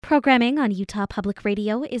Programming on Utah Public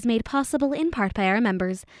Radio is made possible in part by our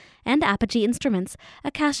members and Apogee Instruments,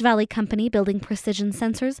 a Cache Valley company building precision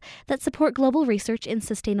sensors that support global research in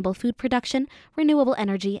sustainable food production, renewable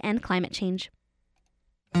energy, and climate change.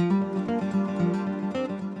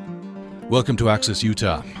 Welcome to Access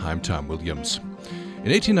Utah. I'm Tom Williams.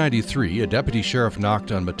 In 1893, a deputy sheriff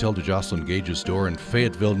knocked on Matilda Joslyn Gage's door in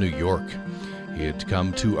Fayetteville, New York. He had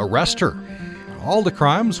come to arrest her. All the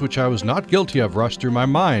crimes which I was not guilty of rushed through my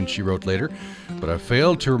mind, she wrote later, but I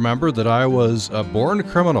failed to remember that I was a born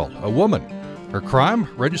criminal, a woman. Her crime,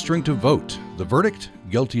 registering to vote. The verdict,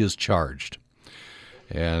 guilty as charged.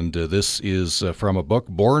 And this is from a book,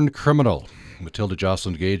 Born Criminal. Matilda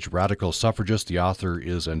Joslyn Gage, radical suffragist. The author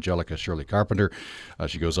is Angelica Shirley Carpenter.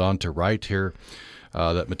 She goes on to write here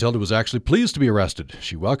that Matilda was actually pleased to be arrested.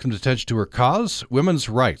 She welcomed attention to her cause, women's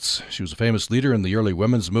rights. She was a famous leader in the early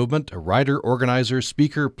women's movement, a writer, organizer,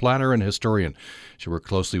 speaker, planner, and historian. She worked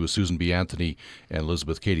closely with Susan B. Anthony and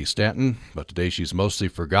Elizabeth Cady Stanton, but today she's mostly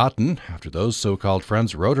forgotten after those so-called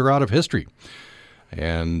friends wrote her out of history.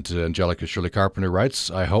 And Angelica Shirley Carpenter writes,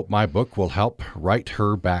 I hope my book will help write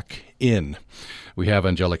her back in. We have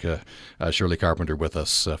Angelica Shirley Carpenter with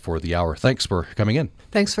us for the hour. Thanks for coming in.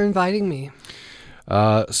 Thanks for inviting me.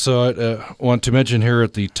 So I want to mention here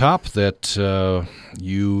at the top that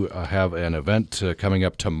you have an event coming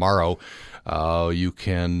up tomorrow. You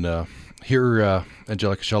can hear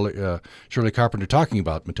Angelica Shirley Carpenter talking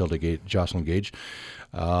about Matilda Joslyn Gage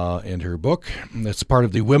and her book. It's part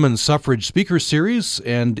of the Women's Suffrage Speaker Series,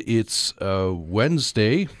 and it's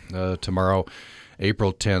Wednesday, tomorrow,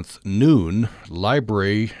 April 10th, noon,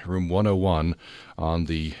 Library, Room 101 on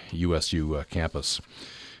the USU campus.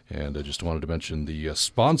 And I just wanted to mention the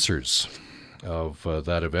sponsors of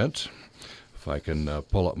that event. If I can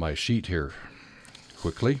pull up my sheet here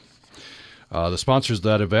quickly. The sponsors of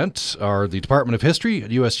that event are the Department of History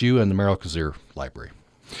at USU and the Merrill Kazir Library.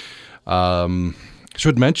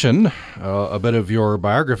 Should mention a bit of your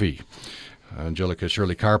biography. Angelica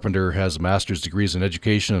Shirley Carpenter has master's degrees in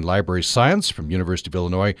education and library science from University of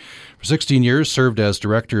Illinois. For 16 years, served as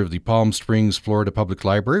director of the Palm Springs, Florida Public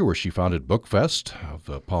Library, where she founded BookFest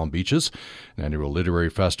of Palm Beaches, an annual literary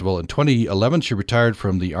festival. In 2011, she retired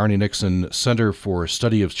from the Arnie Nixon Center for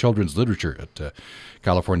Study of Children's Literature at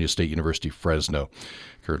California State University, Fresno.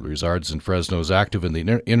 Currently resides in Fresno, is active in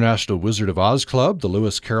the International Wizard of Oz Club, the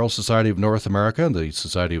Lewis Carroll Society of North America, and the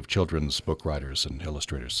Society of Children's Book Writers and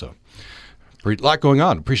Illustrators. So, a lot going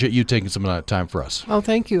on. Appreciate you taking some time for us. Oh,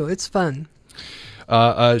 thank you. It's fun.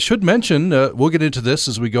 Should mention, we'll get into this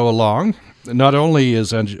as we go along. Not only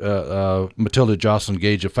is Matilda Joslyn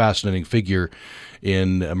Gage a fascinating figure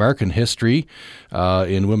in American history,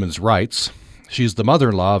 in women's rights, she's the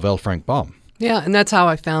mother-in-law of L. Frank Baum. Yeah, and that's how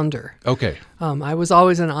I found her. Okay. I was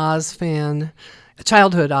always an Oz fan, a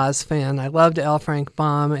childhood Oz fan. I loved L. Frank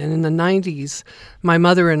Baum, and in the 90s, my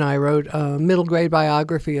mother and I wrote a middle grade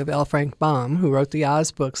biography of L. Frank Baum, who wrote the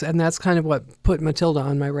Oz books, and that's kind of what put Matilda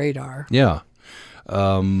on my radar. Yeah.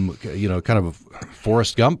 Kind of a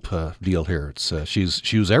Forrest Gump deal here. It's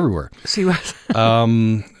she was everywhere. She was.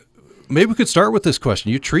 Maybe we could start with this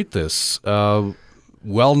question. You treat this well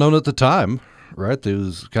known at the time, right? There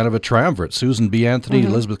was kind of a triumvirate. Susan B. Anthony,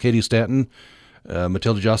 Elizabeth Cady Stanton,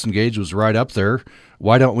 Matilda Joslyn Gage was right up there.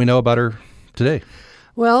 Why don't we know about her today?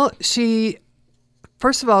 Well,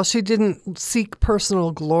 first of all, she didn't seek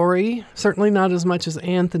personal glory, certainly not as much as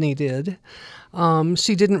Anthony did.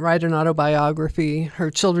 She didn't write an autobiography. Her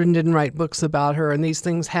children didn't write books about her, and these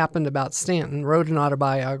things happened about Stanton. Wrote an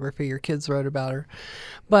autobiography, her kids wrote about her.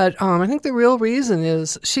 But I think the real reason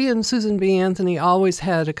is she and Susan B. Anthony always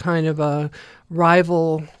had a kind of a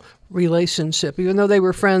rival relationship. Even though they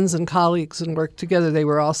were friends and colleagues and worked together, they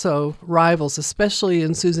were also rivals, especially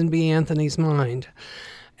in Susan B. Anthony's mind.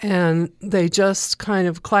 And they just kind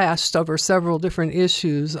of clashed over several different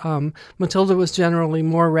issues. Matilda was generally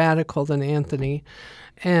more radical than Anthony,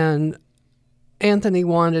 and Anthony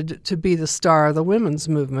wanted to be the star of the women's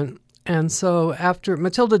movement. And so after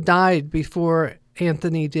Matilda died before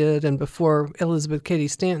Anthony did and before Elizabeth Cady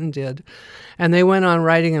Stanton did, and they went on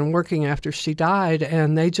writing and working after she died,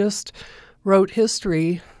 and they just wrote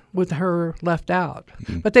history with her left out.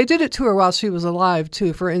 Mm-hmm. But they did it to her while she was alive,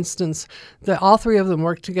 too. For instance, all three of them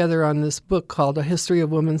worked together on this book called A History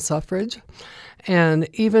of Women's Suffrage. And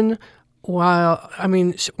even while,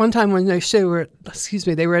 one time when they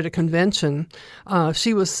were at a convention,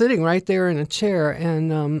 she was sitting right there in a chair,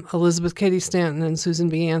 and Elizabeth Cady Stanton and Susan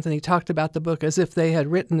B. Anthony talked about the book as if they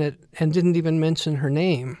had written it and didn't even mention her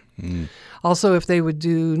name. Mm. Also, if they would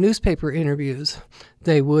do newspaper interviews,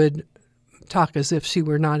 they would talk as if she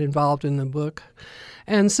were not involved in the book.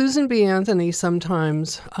 And Susan B. Anthony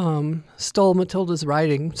sometimes stole Matilda's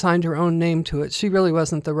writing, signed her own name to it. She really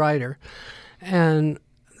wasn't the writer. And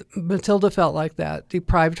Matilda felt like that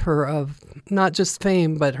deprived her of not just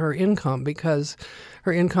fame, but her income, because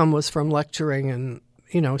her income was from lecturing and,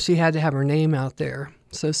 she had to have her name out there.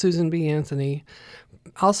 So Susan B. Anthony,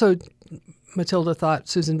 also Matilda thought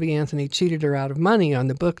Susan B. Anthony cheated her out of money on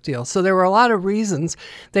the book deal. So there were a lot of reasons.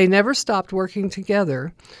 They never stopped working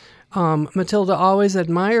together. Matilda always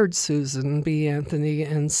admired Susan B. Anthony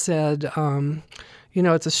and said,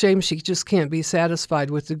 it's a shame she just can't be satisfied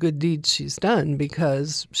with the good deeds she's done,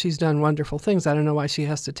 because she's done wonderful things. I don't know why she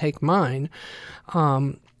has to take mine.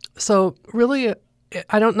 So really,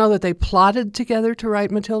 I don't know that they plotted together to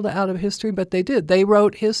write Matilda out of history, but they did. They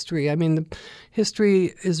wrote history. I mean, the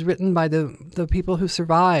history is written by the people who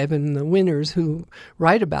survive and the winners who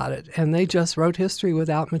write about it, and they just wrote history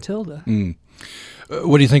without Matilda.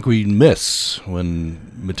 What do you think we miss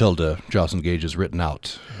when Matilda Joslyn Gage is written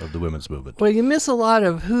out of the women's movement? Well, you miss a lot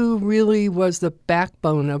of who really was the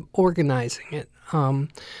backbone of organizing it.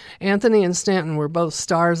 Anthony and Stanton were both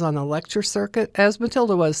stars on the lecture circuit, as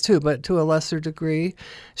Matilda was too, but to a lesser degree.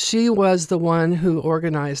 She was the one who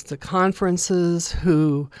organized the conferences,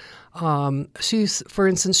 for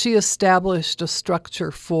instance, she established a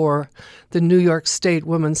structure for the New York State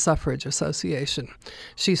Women's Suffrage Association.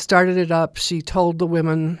 She started it up. She told the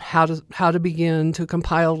women how to begin to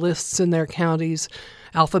compile lists in their counties,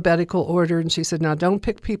 alphabetical order, and she said, now don't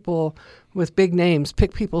pick people with big names,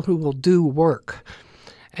 pick people who will do work.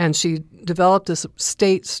 And she developed this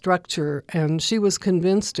state structure, and she was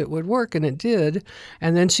convinced it would work, and it did.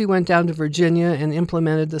 And then she went down to Virginia and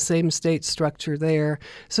implemented the same state structure there.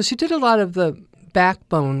 So she did a lot of the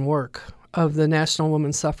backbone work of the National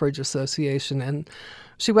Women's Suffrage Association. And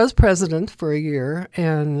she was president for a year,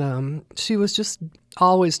 and she was just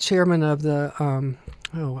always chairman of the,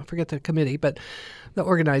 I forget the committee, but the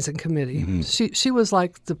organizing committee. Mm-hmm. She was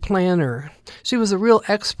like the planner. She was a real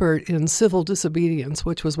expert in civil disobedience,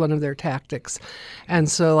 which was one of their tactics. And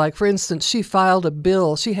so, like, for instance, she filed a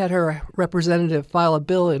bill. She had her representative file a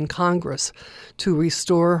bill in Congress to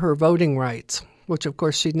restore her voting rights, which, of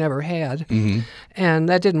course, she'd never had. Mm-hmm. And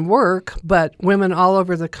that didn't work, but women all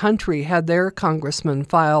over the country had their congressmen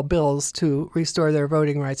file bills to restore their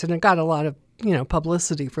voting rights, and it got a lot of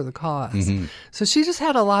publicity for the cause. Mm-hmm. So she just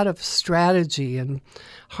had a lot of strategy and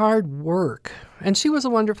hard work. And she was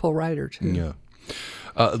a wonderful writer, too.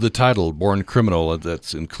 Yeah. The title, Born Criminal,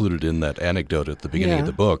 that's included in that anecdote at the beginning of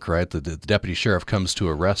the book, right? The deputy sheriff comes to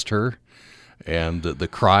arrest her, and the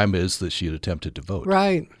crime is that she had attempted to vote.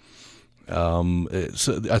 Right.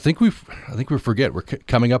 So I think we forget we're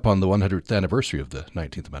coming up on the 100th anniversary of the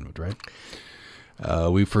 19th Amendment,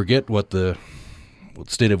 right? We forget what the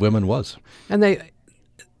state of women was. And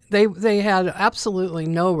they had absolutely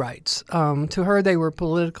no rights. To her, they were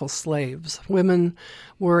political slaves. Women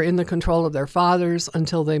were in the control of their fathers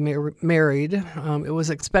until they married. It was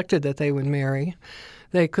expected that they would marry.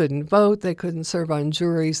 They couldn't vote. They couldn't serve on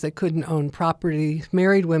juries. They couldn't own property.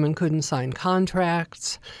 Married women couldn't sign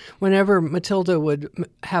contracts. Whenever Matilda would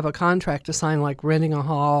have a contract to sign, like renting a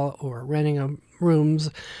hall or renting rooms,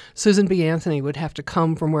 Susan B. Anthony would have to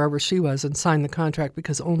come from wherever she was and sign the contract,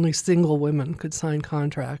 because only single women could sign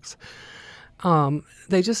contracts.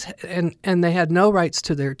 They just and they had no rights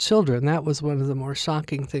to their children. That was one of the more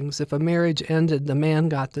shocking things. If a marriage ended, the man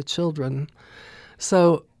got the children.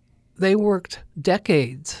 So they worked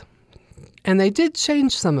decades. And they did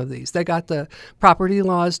change some of these. They got the property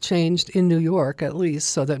laws changed in New York, at least,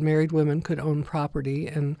 so that married women could own property.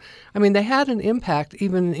 And, I mean, they had an impact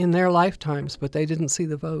even in their lifetimes, but they didn't see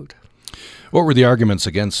the vote. What were the arguments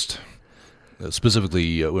against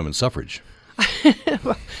specifically women's suffrage?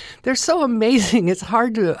 They're so amazing. It's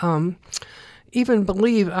hard to even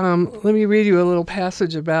believe. Let me read you a little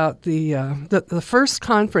passage about the first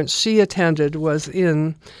conference she attended was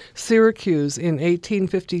in Syracuse in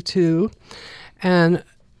 1852, and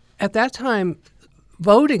at that time,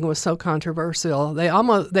 voting was so controversial.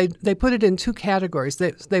 They put it in two categories.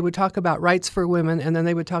 They would talk about rights for women, and then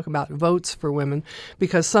they would talk about votes for women,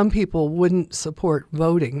 because some people wouldn't support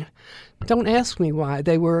voting. Don't ask me why.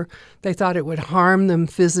 They thought it would harm them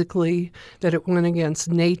physically, that it went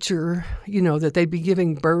against nature, that they'd be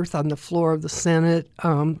giving birth on the floor of the Senate,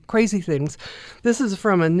 crazy things. This is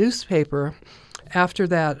from a newspaper after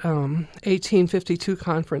that 1852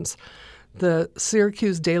 conference. The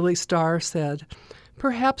Syracuse Daily Star said,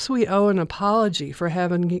 Perhaps we owe an apology for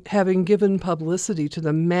having given publicity to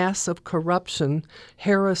the mass of corruption,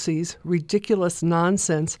 heresies, ridiculous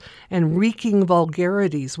nonsense, and reeking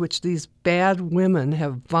vulgarities which these bad women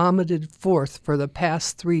have vomited forth for the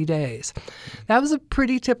past 3 days. That was a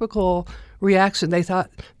pretty typical reaction. They thought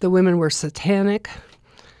the women were satanic,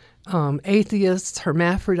 atheists,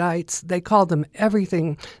 hermaphrodites. They called them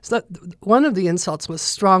everything. So one of the insults was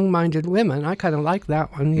strong-minded women. I kind of like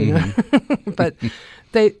that one, you know. But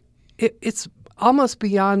it's almost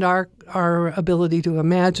beyond our ability to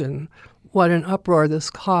imagine what an uproar this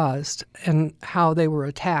caused and how they were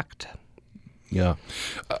attacked. Yeah.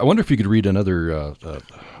 I wonder if you could read another,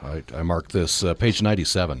 I marked this, page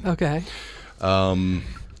 97. Okay.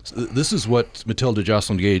 This is what Matilda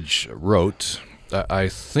Joslyn Gage wrote. I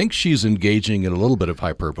think she's engaging in a little bit of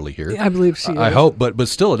hyperbole here. I believe she is. I hope, but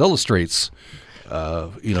still it illustrates,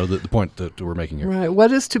 the point that we're making here. Right.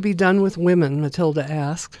 What is to be done with women, Matilda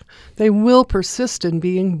asked. They will persist in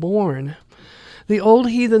being born. The old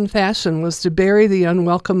heathen fashion was to bury the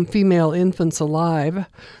unwelcome female infants alive,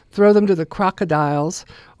 throw them to the crocodiles,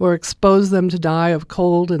 or expose them to die of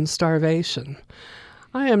cold and starvation.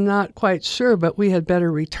 I am not quite sure, but we had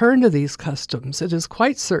better return to these customs. It is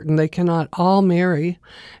quite certain they cannot all marry,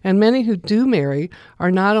 and many who do marry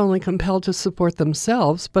are not only compelled to support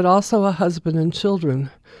themselves, but also a husband and children.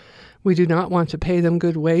 We do not want to pay them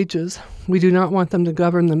good wages. We do not want them to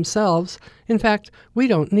govern themselves. In fact, we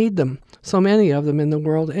don't need them, so many of them in the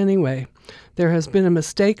world anyway. There has been a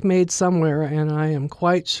mistake made somewhere, and I am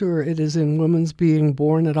quite sure it is in woman's being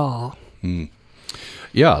born at all.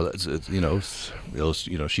 Yeah,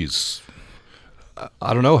 she's,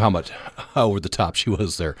 I don't know how over the top she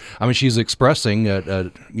was there. I mean, she's expressing,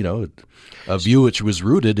 a view which was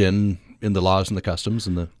rooted in the laws and the customs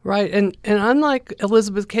and the right. And unlike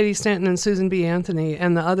Elizabeth Cady Stanton and Susan B. Anthony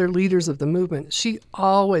and the other leaders of the movement, she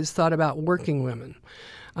always thought about working women.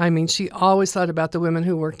 I mean, she always thought about the women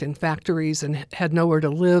who worked in factories and had nowhere to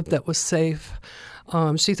live that was safe.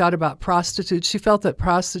 She thought about prostitutes. She felt that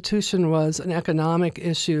prostitution was an economic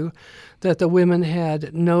issue, that the women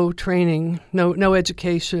had no training, no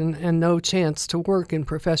education, and no chance to work in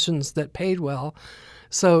professions that paid well.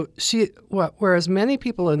 So whereas many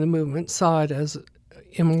people in the movement saw it as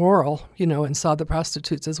immoral, and saw the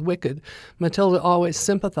prostitutes as wicked, Matilda always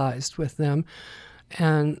sympathized with them,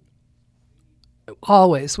 and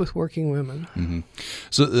always with working women. Mm-hmm.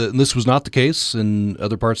 So this was not the case in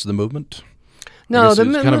other parts of the movement? No, it's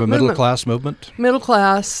kind of a middle-class movement? Middle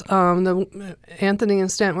class. Anthony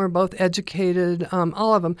and Stanton were both educated,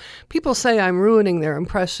 all of them. People say I'm ruining their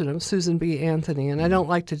impression of Susan B. Anthony, and I don't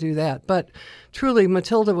like to do that. But truly,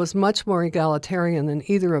 Matilda was much more egalitarian than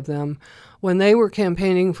either of them. When they were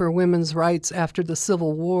campaigning for women's rights after the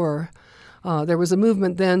Civil War, there was a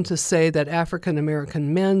movement then to say that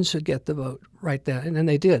African-American men should get the vote right then, and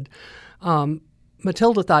they did.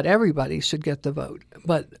 Matilda thought everybody should get the vote,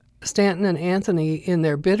 but Stanton and Anthony, in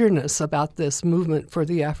their bitterness about this movement for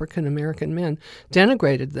the African-American men,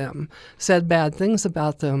 denigrated them, said bad things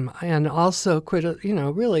about them, and also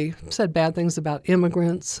really said bad things about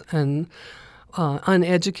immigrants and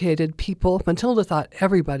uneducated people. Matilda thought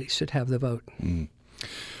everybody should have the vote.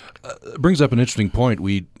 Brings up an interesting point.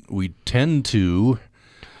 We tend to,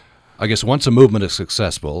 I guess, once a movement is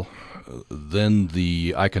successful, then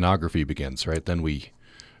the iconography begins, right? Then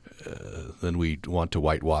we want to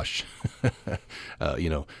whitewash,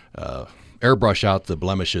 airbrush out the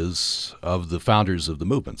blemishes of the founders of the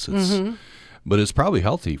movements. But it's probably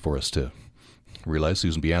healthy for us to realize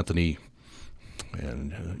Susan B. Anthony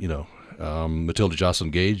and, Matilda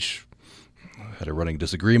Joslyn Gage had a running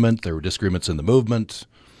disagreement. There were disagreements in the movement.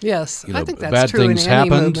 Yes, I think that's bad true things in any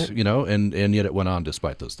happened, movement. and yet it went on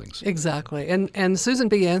despite those things. Exactly. And Susan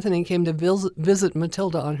B. Anthony came to visit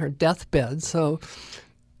Matilda on her deathbed, so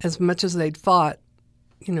as much as they'd fought,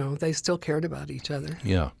 they still cared about each other.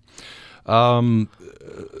 Yeah.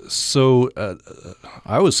 So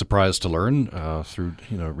I was surprised to learn through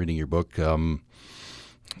reading your book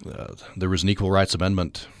there was an Equal Rights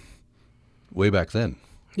Amendment way back then.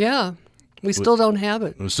 Yeah. We still don't have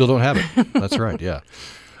it. We still don't have it. That's right, yeah.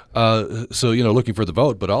 So, looking for the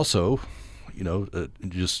vote, but also,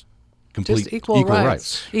 just complete just equal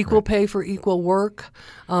rights. Equal pay for equal work.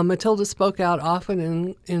 Matilda spoke out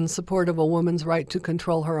often in support of a woman's right to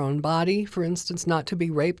control her own body, for instance, not to be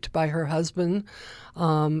raped by her husband.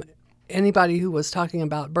 Anybody who was talking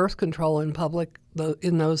about birth control in public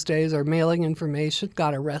in those days or mailing information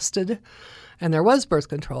got arrested. And there was birth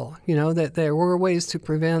control, that there were ways to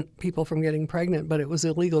prevent people from getting pregnant, but it was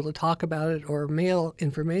illegal to talk about it or mail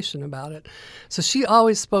information about it. So she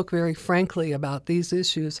always spoke very frankly about these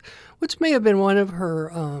issues, which may have been one of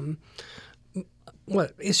her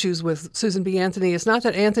issues with Susan B. Anthony. It's not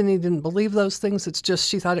that Anthony didn't believe those things. It's just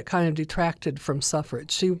she thought it kind of detracted from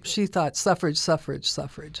suffrage. She thought suffrage.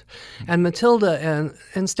 Mm-hmm. And Matilda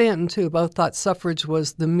and Stanton, too, both thought suffrage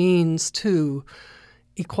was the means to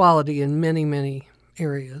equality in many, many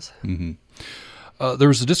areas. Mm-hmm. There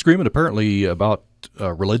was a disagreement apparently about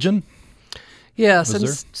religion. Yes, and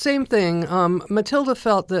same thing. Matilda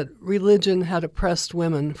felt that religion had oppressed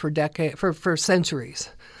women for centuries.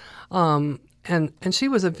 And she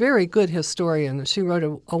was a very good historian. She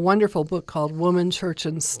wrote a wonderful book called Woman, Church,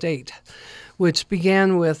 and State, which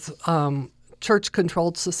began with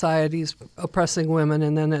church-controlled societies oppressing women,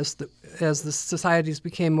 and then as the societies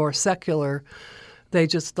became more secular,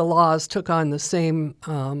 the laws took on the same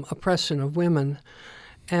oppression of women.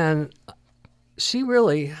 And she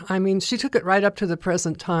really, she took it right up to the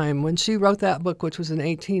present time. When she wrote that book, which was in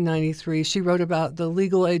 1893, she wrote about the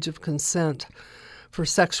legal age of consent for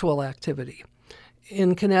sexual activity.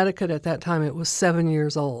 In Connecticut at that time, it was 7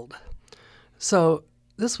 years old. So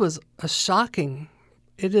this was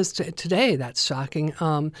it is today that's shocking.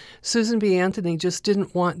 Susan B. Anthony just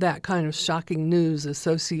didn't want that kind of shocking news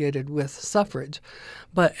associated with suffrage.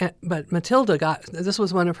 But Matilda this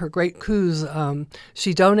was one of her great coups.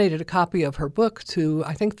 She donated a copy of her book to,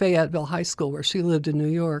 I think, Fayetteville High School, where she lived in New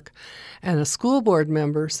York. And a school board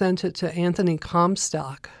member sent it to Anthony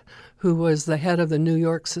Comstock, who was the head of the New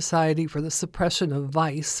York Society for the Suppression of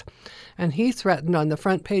Vice. And he threatened on the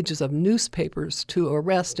front pages of newspapers to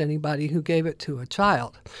arrest anybody who gave it to a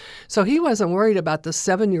child. So he wasn't worried about the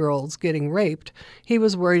 7-year-olds getting raped. He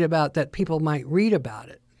was worried about that people might read about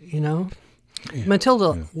it, Yeah,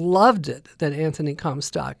 Matilda loved it that Anthony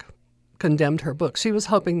Comstock condemned her book. She was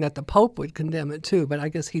hoping that the Pope would condemn it too, but I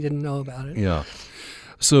guess he didn't know about it. Yeah.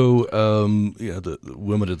 So, the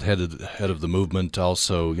women at the head of the movement,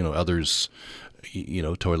 also, others,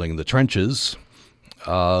 toiling in the trenches,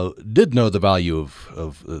 did know the value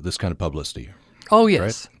of this kind of publicity. Oh,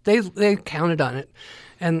 yes. Right? They counted on it.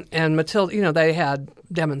 And Matilda, they had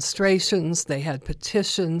demonstrations, they had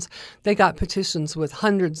petitions. They got petitions with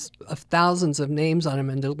hundreds of thousands of names on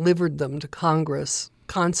them and delivered them to Congress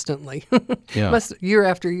constantly. Yeah. Year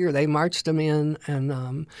after year, they marched them in,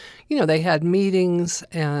 and they had meetings,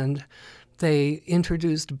 and they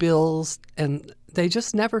introduced bills, and they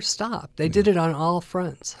just never stopped. They did it on all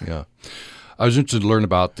fronts. Yeah, I was interested to learn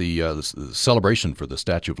about the celebration for the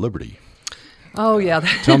Statue of Liberty. Oh yeah,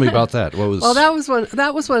 tell me about that. What was? Well,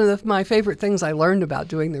 that was one of my favorite things I learned about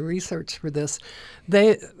doing the research for this.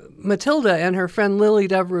 Matilda and her friend Lily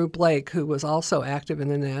Devereux Blake, who was also active in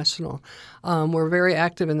the National, were very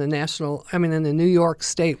active in the in the New York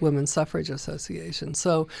State Women's Suffrage Association.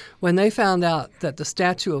 So when they found out that the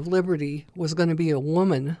Statue of Liberty was going to be a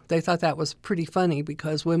woman, they thought that was pretty funny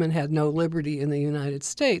because women had no liberty in the United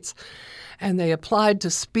States. And they applied to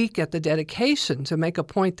speak at the dedication to make a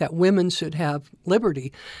point that women should have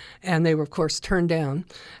liberty. And they were, of course, turned down.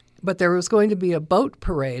 But there was going to be a boat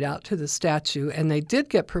parade out to the statue, and they did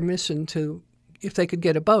get permission to, if they could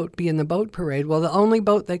get a boat, be in the boat parade. Well, the only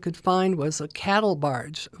boat they could find was a cattle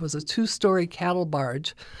barge. It was a 2-story cattle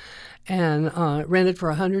barge, and rented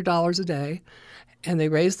for $100 a day. And they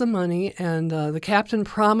raised the money, and the captain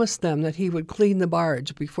promised them that he would clean the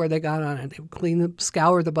barge before they got on it. He would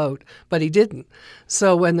scour the boat, but he didn't.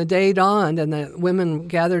 So when the day dawned and the women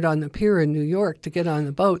gathered on the pier in New York to get on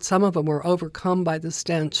the boat, some of them were overcome by the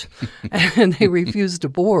stench, and they refused to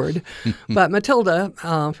board. But Matilda,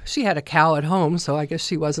 she had a cow at home, so I guess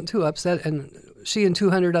she wasn't too upset, and she and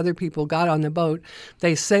 200 other people got on the boat.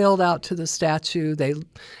 They sailed out to the statue. They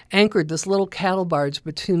anchored this little cattle barge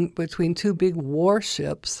between two big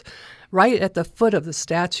warships right at the foot of the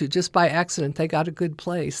statue. Just by accident, they got a good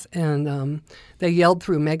place, and they yelled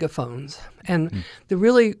through megaphones. And the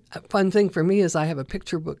really fun thing for me is I have a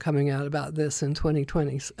picture book coming out about this in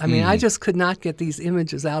 2020. I just could not get these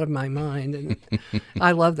images out of my mind, and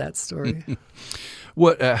I love that story.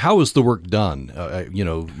 How is the work done?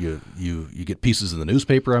 You get pieces in the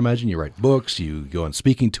newspaper, I imagine. You write books. You go on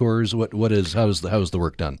speaking tours. How is the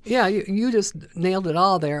work done? Yeah, you just nailed it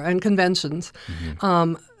all there. And conventions.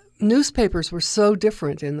 Mm-hmm. Newspapers were so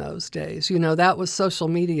different in those days. That was social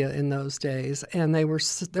media in those days, and there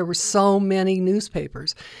were so many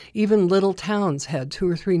newspapers. Even little towns had 2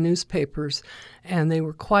 or 3 newspapers, and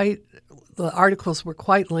the articles were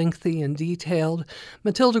quite lengthy and detailed.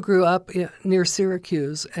 Matilda grew up near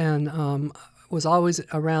Syracuse, and was always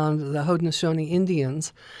around the Haudenosaunee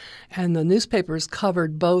Indians, and the newspapers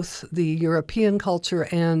covered both the European culture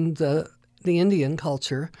and the Indian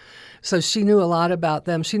culture. So she knew a lot about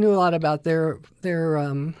them. She knew a lot about their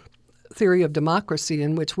theory of democracy,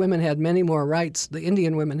 in which women had many more rights. The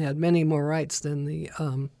Indian women had many more rights than the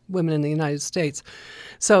women in the United States.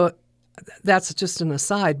 So that's just an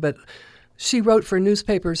aside, but she wrote for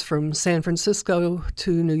newspapers from San Francisco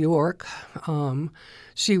to New York.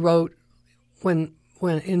 She wrote when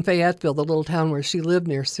in Fayetteville, the little town where she lived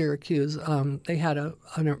near Syracuse, they had a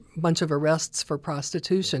bunch of arrests for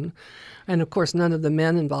prostitution. And, of course, none of the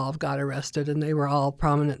men involved got arrested, and they were all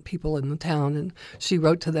prominent people in the town. And she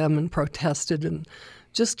wrote to them and protested and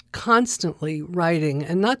just constantly writing.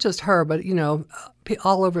 And not just her, but,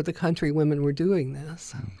 all over the country, women were doing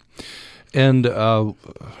this. And I'm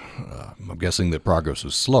guessing that progress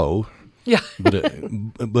was slow. Yeah.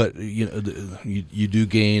 but you do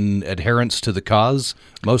gain adherents to the cause,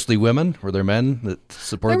 mostly women. Were there men that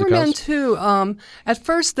supported the cause? There were men, too. At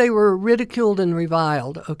first, they were ridiculed and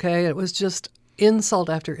reviled, okay? It was just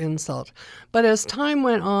insult after insult. But as time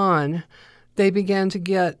went on, they began to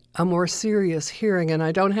get a more serious hearing. And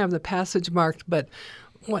I don't have the passage marked, but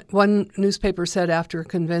one newspaper said after a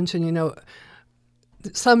convention,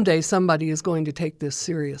 someday somebody is going to take this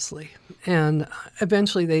seriously. And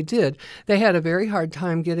eventually they did. They had a very hard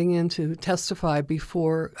time getting in to testify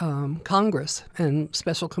before Congress and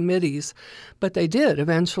special committees, but they did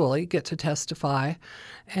eventually get to testify.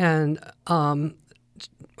 And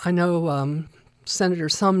I know Senator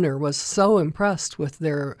Sumner was so impressed with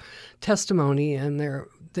their testimony and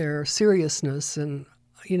their seriousness, and,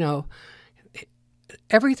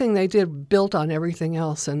 everything they did built on everything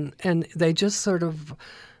else, and they just sort of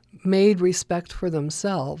made respect for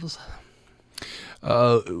themselves.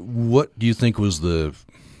 What do you think was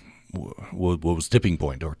what was tipping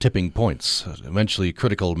point or tipping points? Eventually,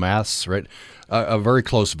 critical mass, right? A very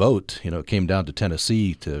close vote. It came down to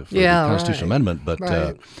Tennessee for the constitutional amendment. But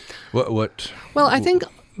right. what? Well, I think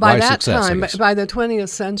by that success, time, by the 20th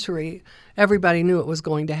century, everybody knew it was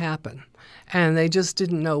going to happen. And they just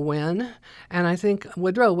didn't know when. And I think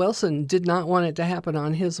Woodrow Wilson did not want it to happen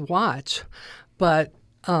on his watch, but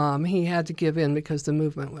he had to give in because the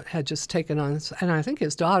movement had just taken on. And I think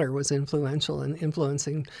his daughter was influential in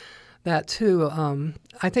influencing that too.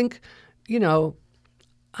 I think,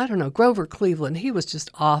 I don't know, Grover Cleveland, he was just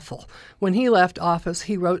awful. When he left office,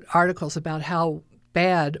 he wrote articles about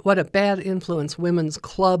what a bad influence women's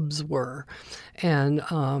clubs were. And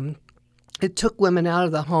it took women out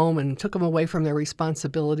of the home and took them away from their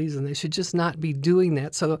responsibilities, and they should just not be doing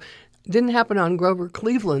that. So it didn't happen on Grover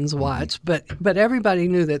Cleveland's watch, but everybody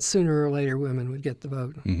knew that sooner or later women would get the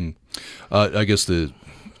vote. Mm-hmm. I guess the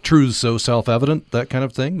truth's so self-evident, that kind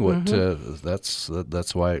of thing.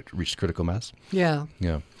 That's why it reached critical mass. Yeah.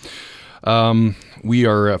 Yeah. We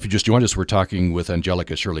are, if you just joined us, we're talking with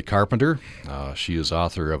Angelica Shirley Carpenter. She is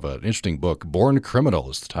author of an interesting book, Born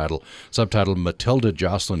Criminal is the title, subtitled Matilda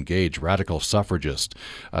Joslyn Gage, Radical Suffragist.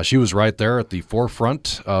 She was right there at the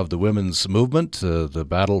forefront of the women's movement, the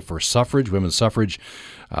battle for suffrage, women's suffrage,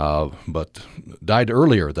 but died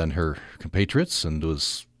earlier than her compatriots and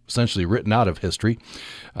was essentially written out of history.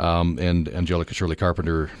 And Angelica Shirley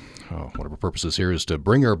Carpenter, one of her purposes here is to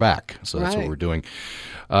bring her back. So that's what we're doing.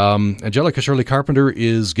 Angelica Shirley Carpenter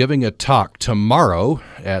is giving a talk tomorrow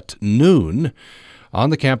at noon on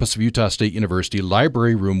the campus of Utah State University,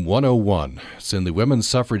 Library Room 101. It's in the Women's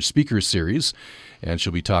Suffrage Speakers Series, and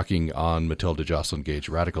she'll be talking on Matilda Joslyn Gage,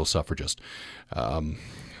 Radical Suffragist.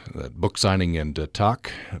 Book signing and talk.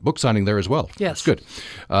 Book signing there as well. Yes. That's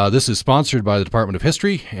good. This is sponsored by the Department of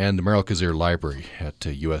History and the Merrill Kazir Library at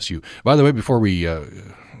USU. By the way, before we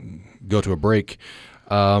go to a break,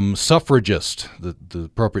 suffragist, the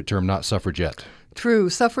appropriate term, not suffragette. True.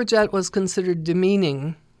 Suffragette was considered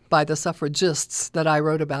demeaning by the suffragists that I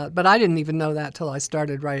wrote about, but I didn't even know that till I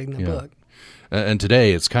started writing the book. And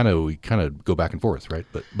today we kind of go back and forth, right?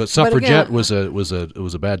 But suffragette was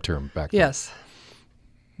a bad term back then. Yes.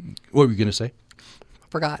 What were you going to say?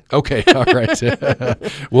 Forgot. Okay, all right.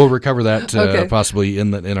 We'll recover that possibly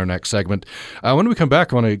in our next segment. When we come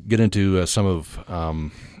back, I want to get into some of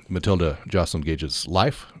Matilda Joslyn Gage's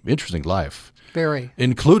life, interesting life. Very.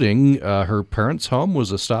 Including her parents' home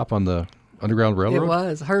was a stop on the Underground Railroad. It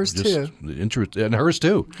was. Hers too. And hers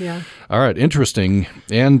too. Yeah. All right, interesting.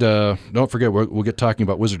 And don't forget, we'll get talking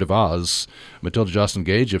about Wizard of Oz. Matilda Joslyn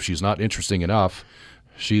Gage, if she's not interesting enough,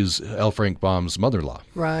 she's L. Frank Baum's mother-in-law.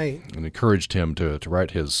 Right. And encouraged him to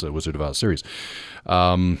write his Wizard of Oz series.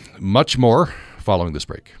 Much more following this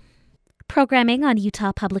break. Programming on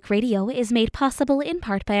Utah Public Radio is made possible in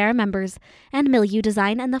part by our members and Milieu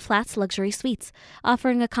Design and the Flats Luxury Suites,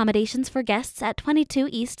 offering accommodations for guests at 22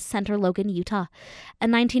 East Center Logan, Utah, a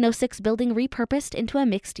 1906 building repurposed into a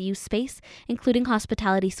mixed-use space, including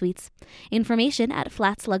hospitality suites. Information at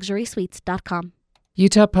flatsluxurysuites.com.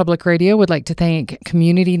 Utah Public Radio would like to thank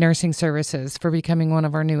Community Nursing Services for becoming one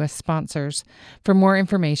of our newest sponsors. For more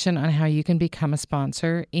information on how you can become a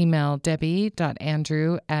sponsor, email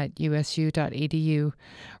debbie.andrew@usu.edu.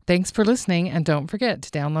 Thanks for listening, and don't forget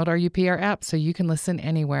to download our UPR app so you can listen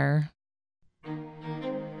anywhere.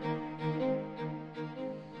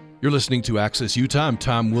 You're listening to Access Utah. I'm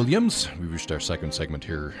Tom Williams. We reached our second segment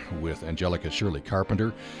here with Angelica Shirley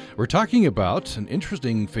Carpenter. We're talking about an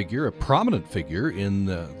interesting figure, a prominent figure in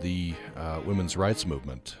the women's rights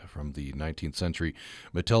movement from the 19th century,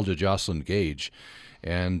 Matilda Joslyn Gage.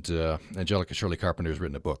 And Angelica Shirley Carpenter has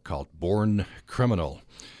written a book called Born Criminal.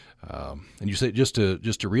 And you say, just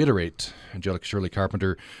to reiterate, Angelica Shirley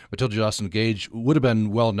Carpenter, Matilda Joslyn Gage would have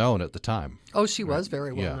been well known at the time. Oh, she was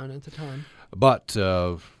very well known at the time. But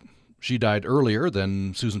she died earlier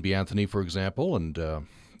than Susan B. Anthony, for example, and the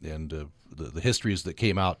histories that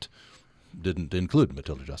came out didn't include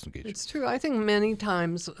Matilda Joslyn Gage. It's true. I think many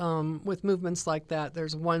times with movements like that,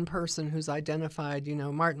 there's one person who's identified,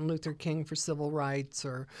 Martin Luther King for civil rights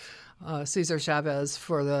or Cesar Chavez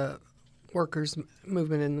for the workers'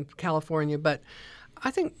 movement in California. But I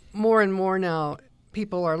think more and more now,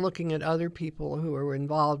 people are looking at other people who were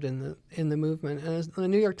involved in the movement. And the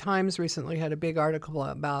New York Times recently had a big article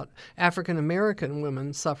about African-American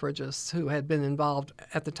women suffragists who had been involved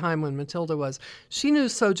at the time when Matilda was. She knew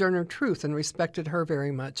Sojourner Truth and respected her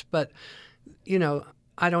very much, but,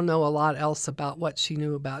 I don't know a lot else about what she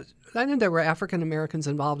knew about. I knew there were African-Americans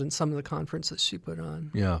involved in some of the conferences she put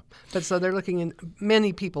on. Yeah. But so they're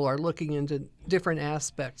many people are looking into different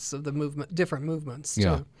aspects of the movement, different movements, too.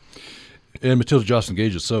 Yeah. And Matilda Joslyn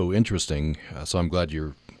Gage is so interesting, so I'm glad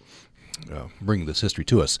you're bringing this history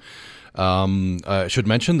to us. I should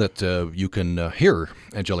mention that you can hear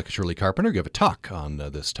Angelica Shirley Carpenter give a talk on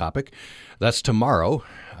this topic. That's tomorrow,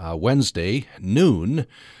 Wednesday, noon,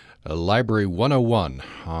 Library 101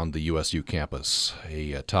 on the USU campus,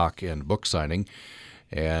 a talk and book signing.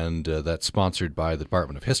 And that's sponsored by the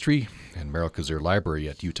Department of History and Merrill Kazir Library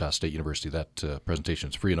at Utah State University. That presentation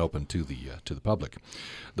is free and open to the public.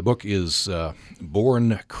 The book is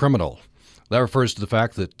Born Criminal. That refers to the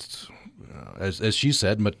fact that, as she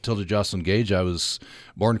said, Matilda Joslyn Gage, I was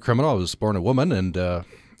born criminal. I was born a woman, and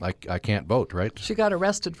I can't vote, right? She got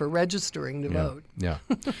arrested for registering to vote. Yeah.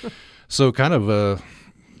 So kind of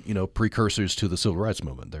precursors to the civil rights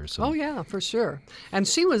movement. Oh, yeah, for sure. And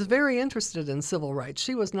she was very interested in civil rights.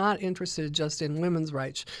 She was not interested just in women's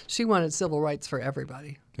rights. She wanted civil rights for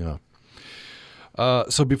everybody. Yeah.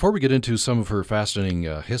 So before we get into some of her fascinating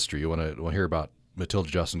history, you want to hear about Matilda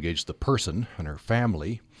Joslyn Gage, the person, and her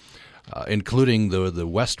family, including the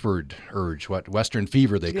westward urge, Western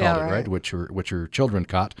fever they called it, right? Which her children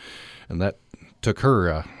caught, and that took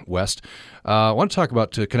her west. I want to talk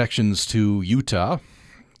about connections to Utah.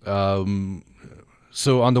 So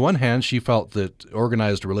on the one hand, she felt that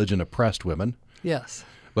organized religion oppressed women. Yes.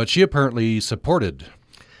 But she apparently supported...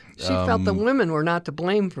 She felt the women were not to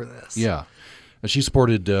blame for this. Yeah. And she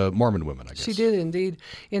supported Mormon women, I guess. She did, indeed.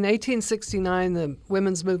 In 1869, the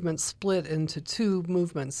women's movement split into two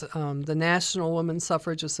movements. The National Women's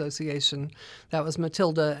Suffrage Association, that was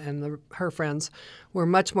Matilda and her friends, were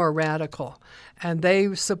much more radical. And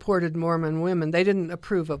they supported Mormon women. They didn't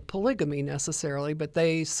approve of polygamy necessarily, but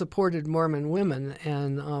they supported Mormon women.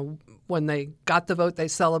 And when they got the vote, they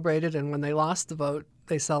celebrated. And when they lost the vote,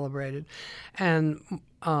 they celebrated. And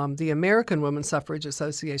the American Women's Suffrage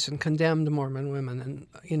Association condemned Mormon women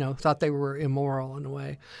and, thought they were immoral in a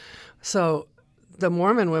way. So the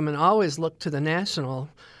Mormon women always looked to the National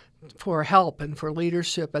for help and for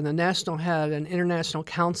leadership. And the National had an International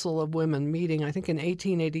Council of Women meeting, I think, in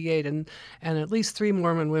 1888. And at least 3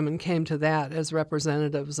 Mormon women came to that as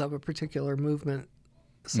representatives of a particular movement.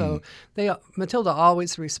 So Matilda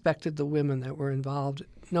always respected the women that were involved,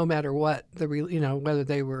 no matter what, whether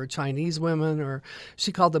they were Chinese women or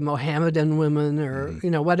she called them Mohammedan women or,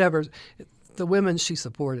 whatever. The women she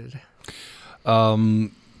supported.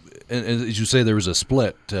 And as you say, there was a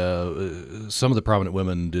split. Some of the prominent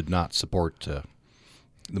women did not support the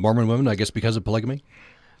Mormon women, I guess because of polygamy?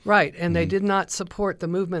 Right, and they did not support the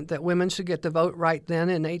movement that women should get to vote right then.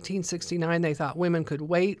 In 1869, they thought women could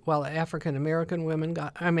wait while African-American men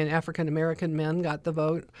got the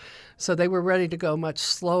vote. So they were ready to go much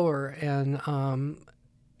slower and,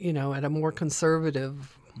 at a more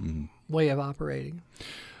conservative way of operating.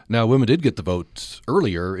 Now, women did get the vote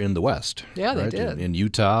earlier in the West. Yeah, they right? did. In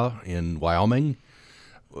Utah, in Wyoming.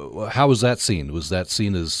 How was that seen? Was that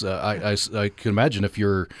seen as, I can imagine if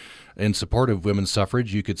you're in support of women's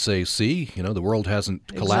suffrage, you could say, see, the world hasn't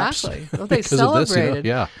collapsed. Exactly. Well, they because of this, celebrated.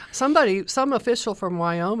 Yeah. Some official from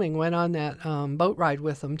Wyoming went on that boat ride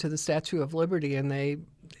with them to the Statue of Liberty, and they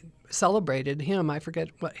celebrated him. I forget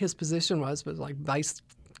what his position was, but like vice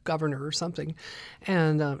governor or something.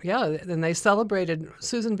 And then they celebrated.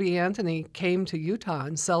 Susan B. Anthony came to Utah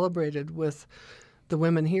and celebrated with the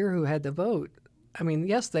women here who had the vote. I mean,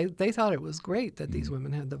 yes, they thought it was great that these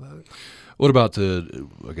women had the vote. What about the,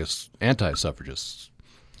 anti-suffragists?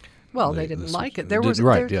 Well, they didn't like it.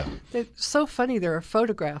 It's so funny. There are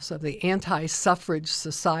photographs of the Anti-Suffrage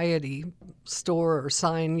Society store or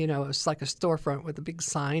sign. It's like a storefront with a big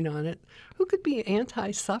sign on it. Who could be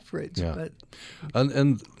anti-suffrage? Yeah. But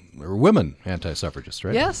and there were women anti-suffragists,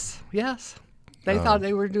 right? Yes. They thought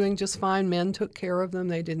they were doing just fine. Men took care of them.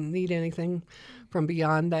 They didn't need anything from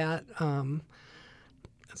beyond that.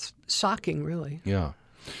 It's shocking, really. Yeah.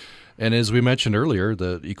 And as we mentioned earlier,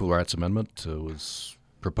 the Equal Rights Amendment was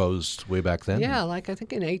proposed way back then. Yeah, I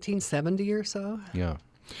think in 1870 or so. Yeah.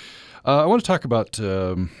 I want to talk about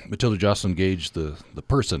Matilda Joslyn Gage, the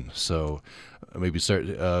person. So maybe start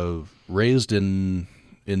raised in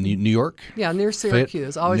New York. Yeah, near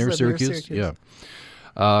Syracuse. Always near lived Syracuse. Near Syracuse.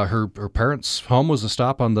 Yeah. Her parents' home was a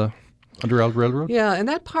stop on the Underground Railroad. Yeah, and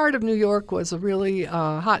that part of New York was a really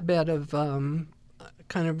hotbed of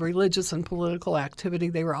kind of religious and political activity.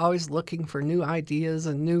 They were always looking for new ideas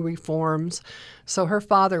and new reforms. So her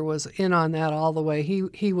father was in on that all the way.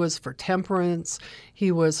 He was for temperance.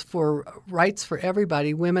 He was for rights for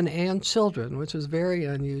everybody, women and children, which was very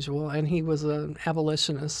unusual. And he was an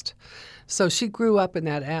abolitionist. So she grew up in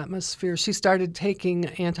that atmosphere. She started taking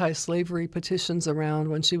anti-slavery petitions around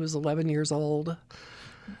when she was 11 years old.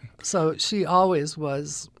 So she always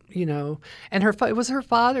was, and it was her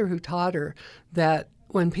father who taught her that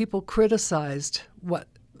when people criticized what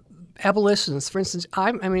abolitionists, for instance,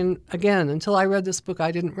 again, until I read this book,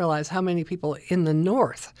 I didn't realize how many people in the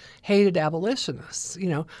North hated abolitionists,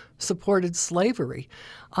 supported slavery.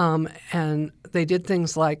 And they did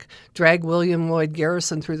things like drag William Lloyd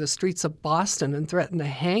Garrison through the streets of Boston and threaten to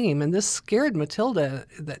hang him. And this scared Matilda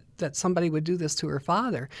that somebody would do this to her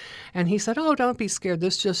father. And he said, "Oh, don't be scared.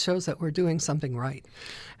 This just shows that we're doing something right."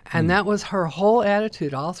 And that was her whole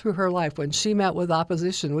attitude all through her life. When she met with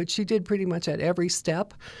opposition, which she did pretty much at every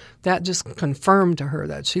step, that just confirmed to her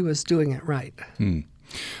that she was doing it right.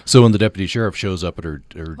 So when the deputy sheriff shows up at her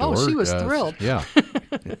door... Oh, she was thrilled. Yeah.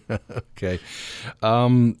 Okay.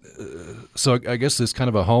 So I guess this kind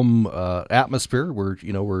of a home atmosphere where,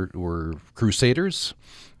 we're crusaders.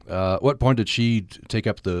 What point did she take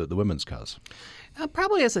up the women's cause?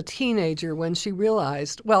 Probably as a teenager when she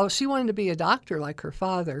realized, she wanted to be a doctor like her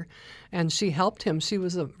father, and she helped him. She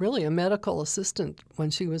was really a medical assistant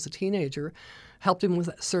when she was a teenager, helped him with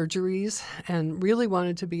surgeries, and really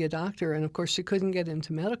wanted to be a doctor. And, of course, she couldn't get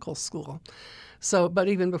into medical school. So, but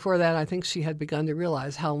even before that, I think she had begun to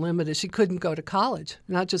realize how limited. She couldn't go to college,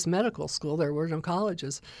 not just medical school. There were no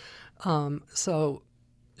colleges. So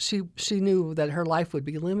she knew that her life would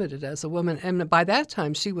be limited as a woman. And by that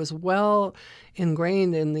time, she was well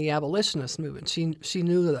ingrained in the abolitionist movement. She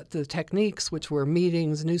knew that the techniques, which were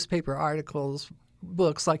meetings, newspaper articles,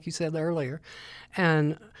 books, like you said earlier.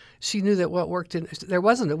 And she knew that what worked there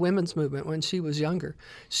wasn't a women's movement when she was younger.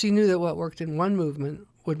 She knew that what worked in one movement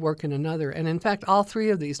would work in another. And in fact, all three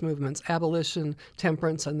of these movements, abolition,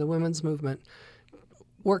 temperance, and the women's movement,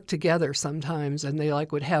 worked together sometimes, and they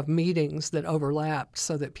would have meetings that overlapped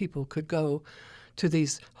so that people could go to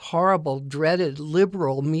these horrible, dreaded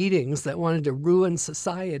liberal meetings that wanted to ruin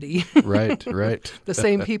society. Right. The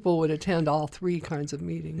same people would attend all three kinds of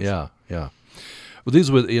meetings. Yeah. Well,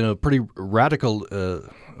 these were, pretty radical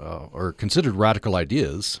or considered radical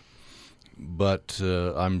ideas, but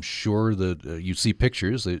I'm sure that you see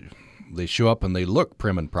pictures. They show up and they look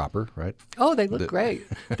prim and proper, right? Oh, they look great.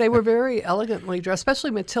 They were very elegantly dressed.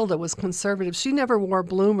 Especially Matilda was conservative. She never wore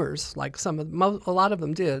bloomers like a lot of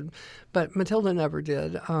them did, but Matilda never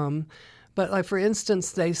did. But for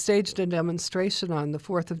instance, they staged a demonstration on the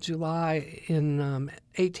 4th of July in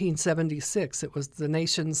 1876. It was the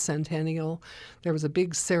nation's centennial. There was a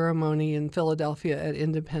big ceremony in Philadelphia at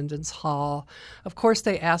Independence Hall. Of course,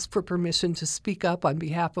 they asked for permission to speak up on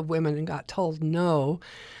behalf of women and got told no.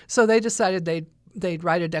 So they decided they'd they'd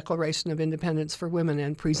write a Declaration of Independence for women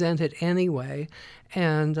and present it anyway.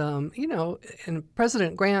 And, and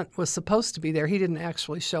President Grant was supposed to be there. He didn't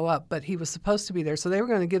actually show up, but he was supposed to be there. So they were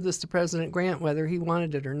going to give this to President Grant whether he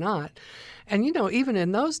wanted it or not. And, even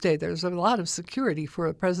in those days, there's a lot of security for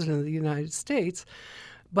a president of the United States.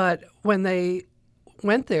 But when they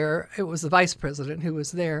went there, it was the vice president who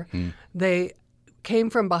was there. They came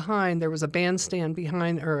from behind. There was a bandstand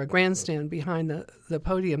behind, or a grandstand behind the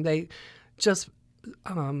podium. They just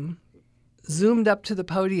zoomed up to the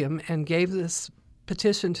podium and gave this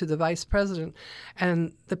petition to the vice president.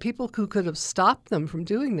 And the people who could have stopped them from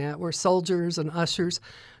doing that were soldiers and ushers,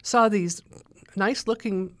 saw these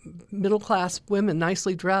nice-looking middle-class women,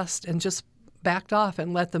 nicely dressed, and just backed off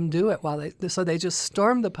and let them do it so they just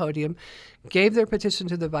stormed the podium, gave their petition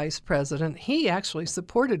to the vice president. He actually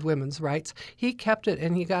supported women's rights. He kept it,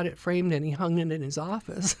 and he got it framed, and he hung it in his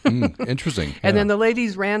office. Interesting. And then the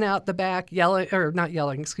ladies ran out the back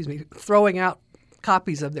throwing out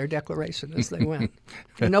copies of their declaration as they went.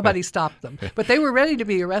 And nobody stopped them. But they were ready to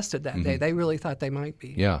be arrested that day. They really thought they might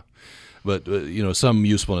be. Yeah. But, some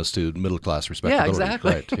usefulness to middle-class respectability. Yeah,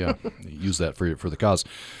 exactly. Right, yeah. Use that for the cause.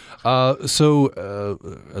 So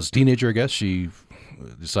as a teenager, I guess, she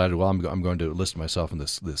decided, well, I'm going to enlist myself in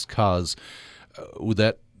this cause.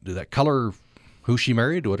 Did that color who she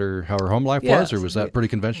married, how her home life was, or was that pretty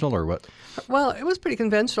conventional, or what? Well, it was pretty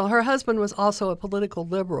conventional. Her husband was also a political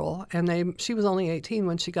liberal, and she was only 18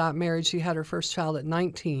 when she got married. She had her first child at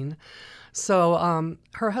 19. So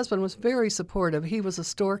her husband was very supportive. He was a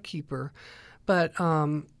storekeeper, but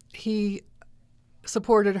he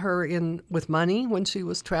supported her with money when she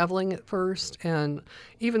was traveling at first. And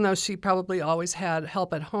even though she probably always had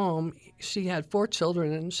help at home, she had 4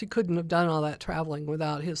 children, and she couldn't have done all that traveling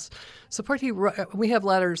without his support. We have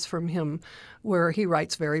letters from him where he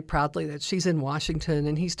writes very proudly that she's in Washington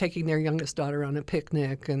and he's taking their youngest daughter on a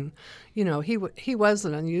picnic. And, he was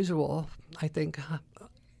an unusual, I think.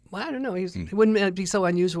 Well, I don't know. He wouldn't be so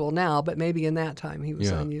unusual now, but maybe in that time he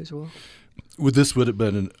was unusual. Would have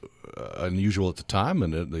been unusual at the time,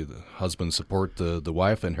 and the husband support the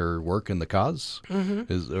wife and her work in the cause?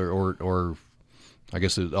 Or I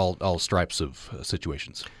guess all stripes of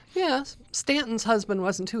situations. Yeah, Stanton's husband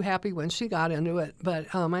wasn't too happy when she got into it,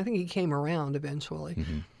 but I think he came around eventually.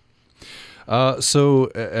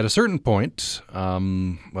 So at a certain point,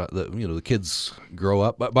 the kids grow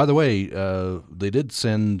up. By the way, they did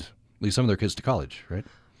send at least some of their kids to college, right?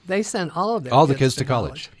 They sent all of the kids to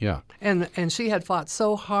college. Yeah. And she had fought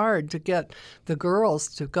so hard to get the girls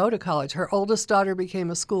to go to college. Her oldest daughter became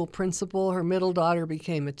a school principal. Her middle daughter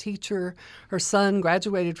became a teacher. Her son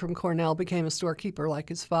graduated from Cornell, became a storekeeper like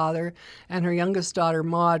his father. And her youngest daughter,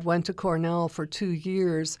 Maud, went to Cornell for 2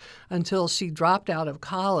 years until she dropped out of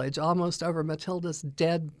college, almost over Matilda's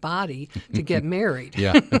dead body, to get married.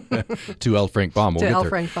 Yeah, to L. Frank Baum.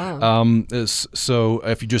 Frank Baum. So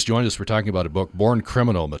if you just joined us, we're talking about a book, Born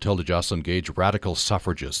Criminal, Matilda Joslyn Gage, Radical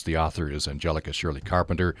Suffragist. The author is Angelica Shirley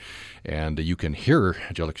Carpenter, and you can hear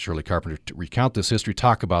Angelica Shirley Carpenter recount this history,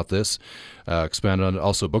 talk about this, expand on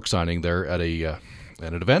also book signing there at an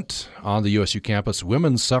event on the USU campus,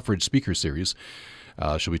 Women's Suffrage Speaker Series.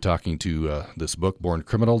 She'll be talking to this book, Born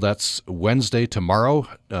Criminal. That's Wednesday, tomorrow,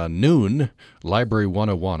 noon, Library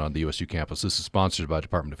 101 on the USU campus. This is sponsored by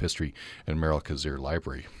Department of History and Merrill Kazir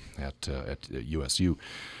Library at USU.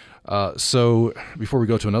 So before we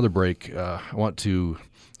go to another break, I want to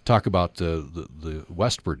talk about the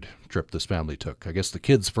westward trip this family took. I guess the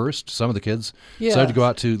kids first. Some of the kids decided to go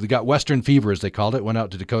out they got Western fever, as they called it, went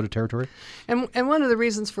out to Dakota Territory. And one of the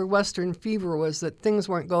reasons for Western fever was that things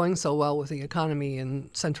weren't going so well with the economy in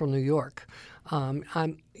central New York.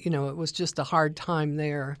 It was just a hard time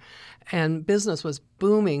there. And business was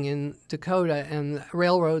booming in Dakota, and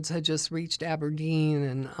railroads had just reached Aberdeen,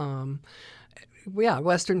 and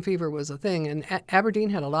Western fever was a thing, and Aberdeen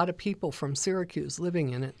had a lot of people from Syracuse living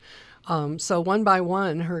in it. So one by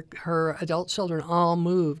one, her adult children all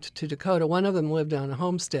moved to Dakota. One of them lived on a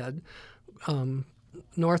homestead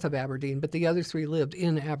north of Aberdeen, but the other 3 lived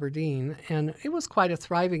in Aberdeen. And it was quite a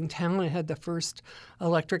thriving town. It had the first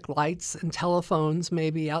electric lights and telephones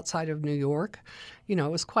maybe outside of New York. It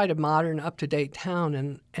was quite a modern, up-to-date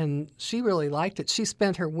town, and she really liked it. She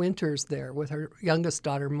spent her winters there with her youngest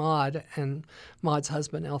daughter, Maud, and Maud's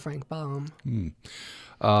husband, L. Frank Baum.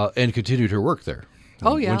 And continued her work there.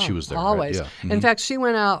 When she was there. Always. Right? Yeah. In fact, she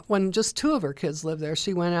went out, when just 2 of her kids lived there,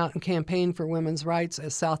 she went out and campaigned for women's rights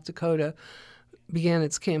as South Dakota began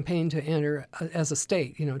its campaign to enter as a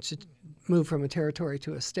state, to move from a territory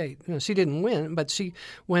to a state. She didn't win, but she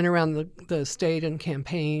went around the state and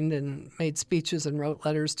campaigned and made speeches and wrote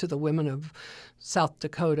letters to the women of South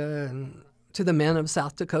Dakota and to the men of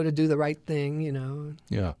South Dakota, do the right thing, you know.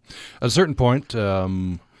 Yeah. At a certain point,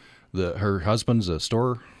 her husband's a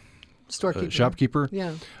Storekeeper. shopkeeper.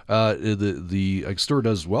 Yeah. The store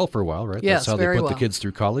does well for a while, right? Yes, That's how very they put well. the kids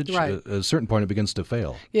through college. Right. At a certain point, it begins to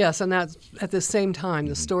fail. Yes, and that's at the same time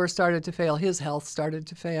the store started to fail. His health started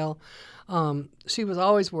to fail. She was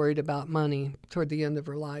always worried about money toward the end of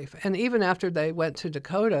her life. And even after they went to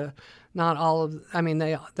Dakota, not all of, I mean,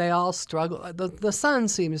 they all struggled. The son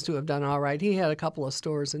seems to have done all right. He had a couple of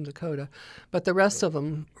stores in Dakota, but the rest of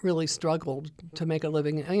them really struggled to make a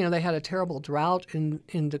living. You know, they had a terrible drought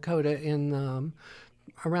in Dakota in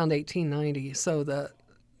around 1890, so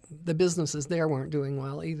the businesses there weren't doing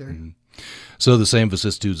well either. Mm-hmm. So the same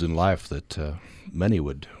vicissitudes in life that many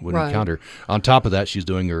would Right. encounter. On top of that, she's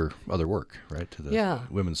doing her other work, right? The Yeah.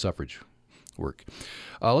 women's suffrage work.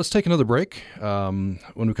 Let's take another break. When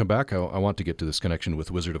we come back, I want to get to this connection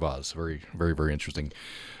with Wizard of Oz. Very, very, very interesting.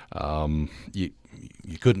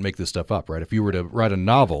 You couldn't make this stuff up, right? If you were to write a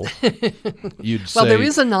novel, you'd say... Well, there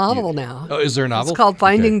is a novel now. Oh, is there a novel? It's called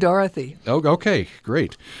Finding Dorothy. Oh, okay,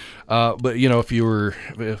 great. But you know, if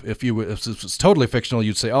it's totally fictional,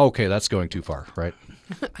 you'd say, "Oh, okay, that's going too far," right?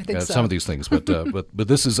 I think so. Some of these things, but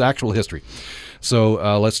this is actual history.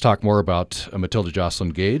 So let's talk more about Matilda Joslyn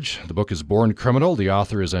Gage. The book is Born Criminal. The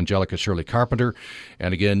author is Angelica Shirley Carpenter.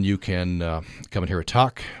 And again, you can come and hear a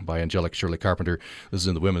talk by Angelica Shirley Carpenter. This is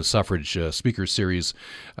in the Women's Suffrage Speaker Series.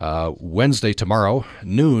 Wednesday, tomorrow,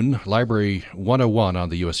 noon, Library 101 on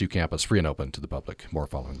the USU campus, free and open to the public. More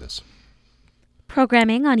following this.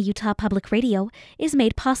 Programming on Utah Public Radio is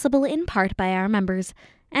made possible in part by our members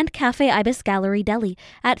and Cafe Ibis Gallery Deli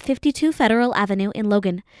at 52 Federal Avenue in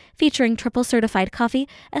Logan, featuring triple certified coffee,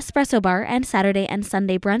 espresso bar, and Saturday and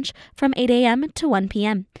Sunday brunch from 8 a.m. to 1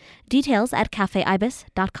 p.m. Details at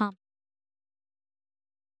cafeibis.com.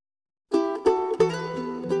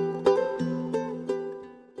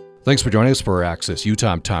 Thanks for joining us for Access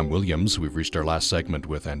Utah. I'm Tom Williams. We've reached our last segment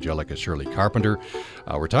with Angelica Shirley Carpenter.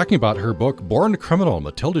 We're talking about her book, Born Criminal,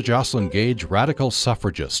 Matilda Joslyn Gage, Radical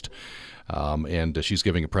Suffragist. And she's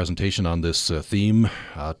giving a presentation on this theme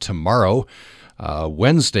tomorrow,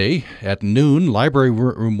 Wednesday at noon, Library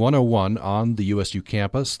Room 101 on the USU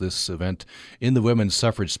campus. This event in the Women's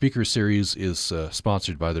Suffrage Speaker Series is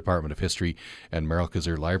sponsored by the Department of History and Merrill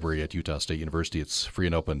Kazir Library at Utah State University. It's free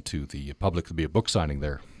and open to the public. There'll be a book signing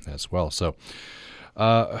there as well. So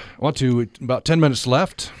about 10 minutes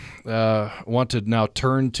left, want to now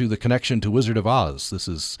turn to the connection to Wizard of Oz. This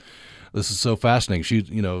is so fascinating. She's,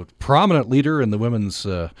 prominent leader in the women's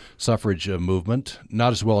suffrage movement.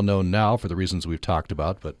 Not as well known now for the reasons we've talked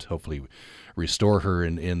about, but hopefully restore her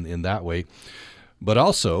in that way. But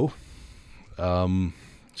also,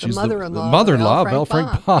 she's the mother-in-law of L.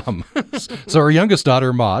 Frank Baum. So her youngest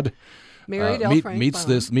daughter, Maud, married L. Frank meets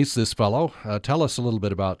Baum. meets this fellow. Tell us a little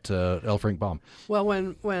bit about L. Frank Baum. Well,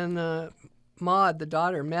 when Maud, the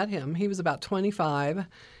daughter, met him, he was about 25.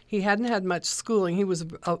 He hadn't had much schooling. He was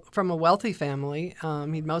from a wealthy family.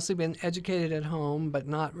 He'd mostly been educated at home, but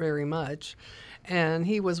not very much. And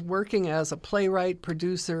he was working as a playwright,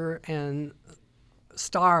 producer, and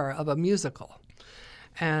star of a musical.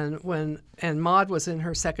 And Maud was in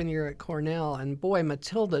her second year at Cornell, and boy,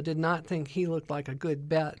 Matilda did not think he looked like a good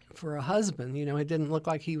bet for a husband. It didn't look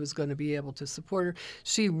like he was going to be able to support her.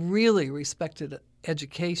 She really respected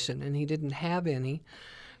education, and he didn't have any.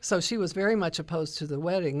 So she was very much opposed to the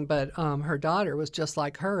wedding, but her daughter was just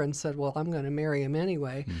like her and said, well, I'm going to marry him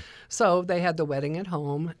anyway. So they had the wedding at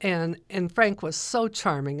home, and Frank was so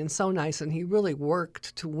charming and so nice, and he really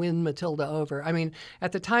worked to win Matilda over. I mean,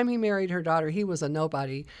 at the time he married her daughter, he was a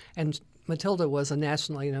nobody, and Matilda was a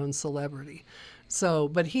nationally known celebrity. So,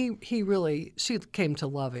 but she came to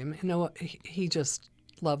love him. He just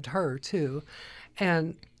loved her too.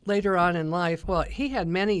 And later on in life, well, he had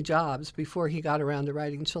many jobs before he got around to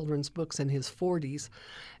writing children's books in his 40s.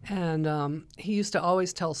 And he used to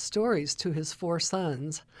always tell stories to his 4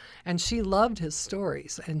 sons. And she loved his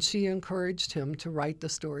stories. And she encouraged him to write the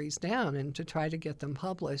stories down and to try to get them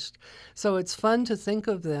published. So it's fun to think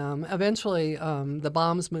of them. Eventually, the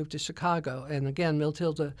Baums moved to Chicago. And again,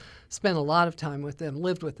 Matilda spent a lot of time with them,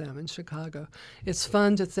 lived with them in Chicago. It's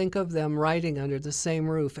fun to think of them writing under the same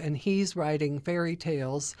roof. And he's writing fairy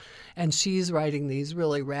tales, and she's writing these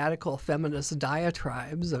really radical feminist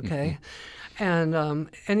diatribes, okay? And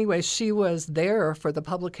anyway, she was there for the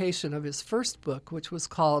publication of his first book,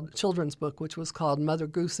 children's book, which was called Mother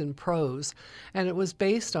Goose in Prose. And it was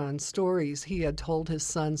based on stories he had told his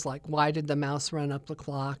sons, like, why did the mouse run up the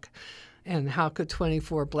clock? and how could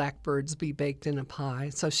 24 blackbirds be baked in a pie?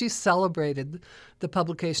 So she celebrated the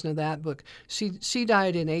publication of that book. She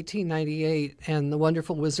died in 1898, and The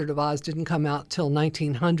Wonderful Wizard of Oz didn't come out till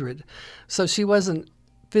 1900. So she wasn't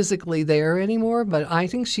physically there anymore, but I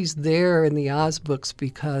think she's there in the Oz books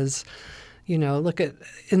because, look at,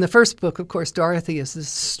 in the first book, of course, Dorothy is this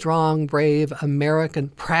strong, brave, American,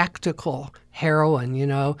 practical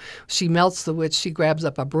heroine, She melts the witch, she grabs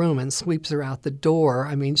up a broom and sweeps her out the door.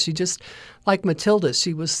 I mean, she just, like Matilda,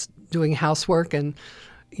 she was doing housework and,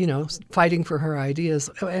 fighting for her ideas.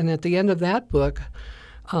 And at the end of that book,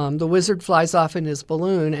 the wizard flies off in his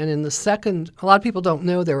balloon, and in the second, a lot of people don't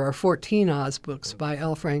know there are 14 Oz books by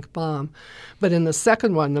L. Frank Baum, but in the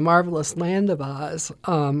second one, The Marvelous Land of Oz,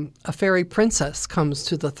 a fairy princess comes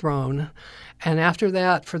to the throne, and after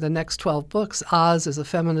that, for the next 12 books, Oz is a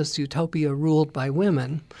feminist utopia ruled by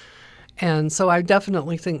women, and so I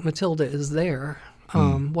definitely think Matilda is there.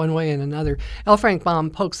 One way and another. L. Frank Baum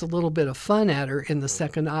pokes a little bit of fun at her in the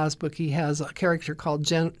second Oz book. He has a character called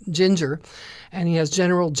Ginger, and he has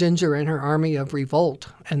General Ginger and her army of revolt,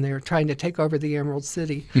 and they're trying to take over the Emerald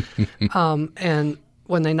City. And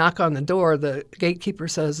when they knock on the door, the gatekeeper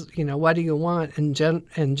says, what do you want? And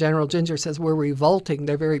General Ginger says, we're revolting.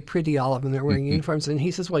 They're very pretty, all of them. They're wearing uniforms. And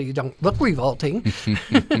he says, well, you don't look revolting.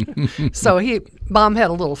 So Baum had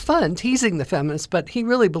a little fun teasing the feminists, but he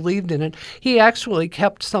really believed in it. He actually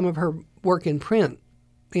kept some of her work in print,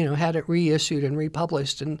 had it reissued and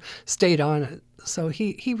republished and stayed on it. So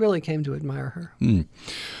he really came to admire her.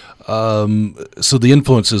 So the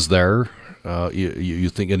influence is there. You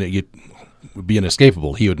think, and it would be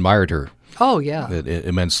inescapable. He admired her. Oh, yeah.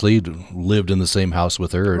 Immensely. Lived in the same house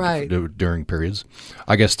with her during periods.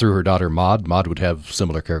 I guess through her daughter Maud. Maud would have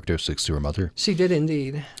similar characteristics to her mother. She did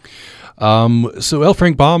indeed. So L.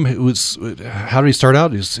 Frank Baum, how did he start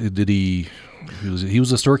out? He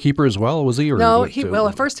was a storekeeper as well, was he? Or no,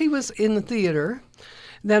 at first he was in the theater.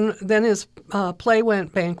 Then his play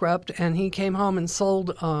went bankrupt, and he came home and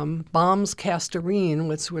sold Baum's Castorine,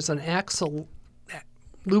 which was an axle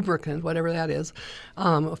lubricant, whatever that is,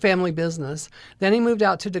 a family business. Then he moved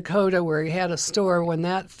out to Dakota where he had a store. When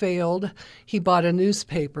that failed, he bought a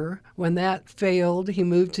newspaper. When that failed, he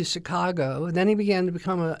moved to Chicago. Then he began to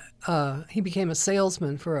become a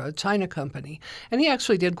salesman for a China company. And he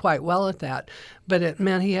actually did quite well at that, but it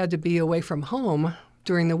meant he had to be away from home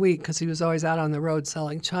during the week because he was always out on the road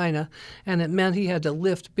selling china, and it meant he had to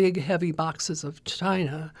lift big, heavy boxes of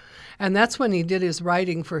china. And that's when he did his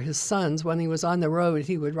writing for his sons. When he was on the road,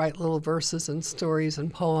 he would write little verses and stories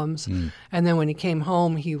and poems, and then when he came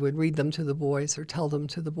home, he would read them to the boys or tell them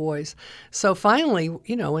to the boys. So finally,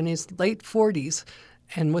 in his late 40s,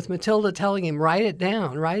 and with Matilda telling him, write it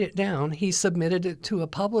down, he submitted it to a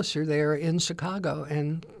publisher there in Chicago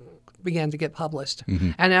and began to get published.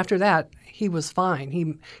 And after that, he was fine.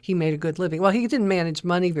 He made a good living. Well, he didn't manage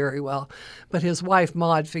money very well, but his wife,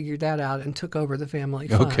 Maud, figured that out and took over the family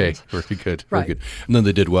fund. Okay, very good. Right. Very good. And then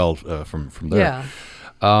they did well from there.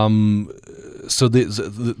 Yeah. So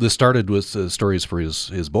this started with stories for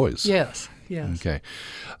his boys. Yes. Okay.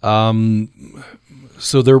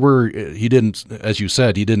 So he didn't, as you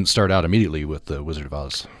said, he didn't start out immediately with the Wizard of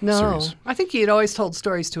Oz series. No, I think he had always told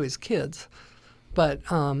stories to his kids, but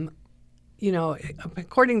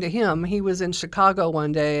according to him, he was in Chicago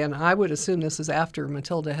one day, and I would assume this is after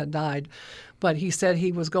Matilda had died, but he said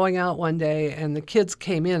he was going out one day, and the kids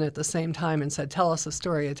came in at the same time and said, tell us a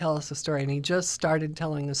story, and he just started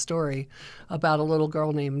telling a story about a little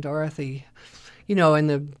girl named Dorothy. And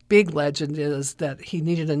the big legend is that he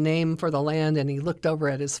needed a name for the land, and he looked over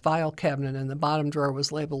at his file cabinet, and the bottom drawer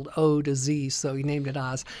was labeled O to Z, so he named it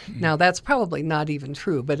Oz. Now, that's probably not even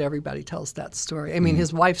true, but everybody tells that story. I mean,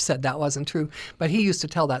 his wife said that wasn't true, but he used to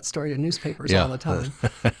tell that story to newspapers all the time.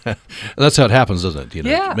 That's how it happens, doesn't it?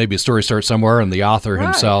 Yeah. Maybe a story starts somewhere, and the author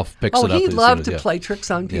himself picks it up. Oh, he loved to play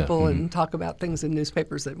tricks on people and talk about things in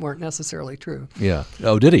newspapers that weren't necessarily true. Yeah.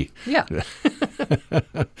 Oh, did he? Yeah.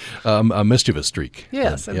 A mischievous streak.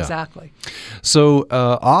 Yes, exactly. So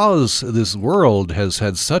Oz, this world, has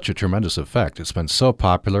had such a tremendous effect. It's been so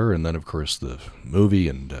popular, and then of course the movie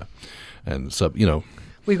and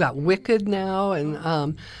we've got Wicked now,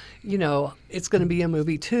 and it's going to be a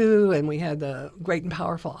movie too. And we had the Great and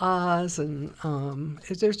Powerful Oz, and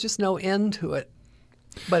there's just no end to it.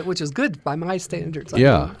 But which is good by my standards.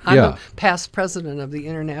 I'm a past president of the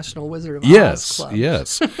International Wizard of Oz Club.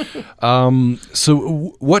 Yes.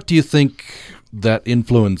 So what do you think that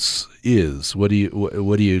influence is? What do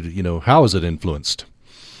you how is it influenced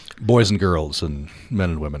boys and girls and men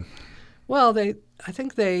and women? Well, I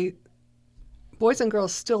think boys and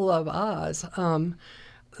girls still love Oz.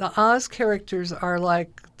 the Oz characters are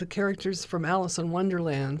like the characters from Alice in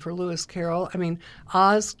Wonderland for Lewis Carroll. I mean,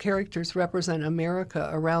 Oz characters represent America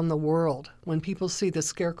around the world. When people see the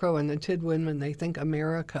Scarecrow and the Tin Woodman, they think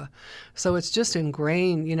America. So it's just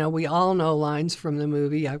ingrained. You know, we all know lines from the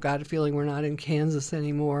movie. I've got a feeling we're not in Kansas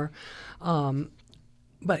anymore.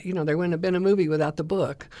 But, you know, there wouldn't have been a movie without the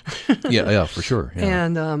book. Yeah, for sure. Yeah.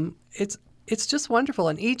 And it's just wonderful.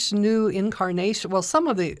 And each new incarnation, well, some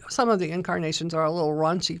of the incarnations are a little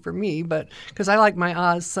raunchy for me, but because I like my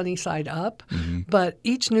Oz sunny side up. Mm-hmm. But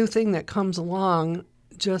each new thing that comes along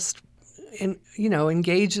just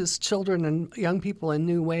engages children and young people in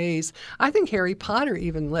new ways. I think Harry Potter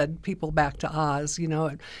even led people back to Oz. You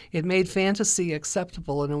know, it made fantasy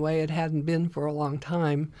acceptable in a way it hadn't been for a long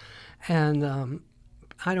time. And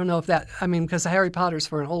I don't know if because Harry Potter's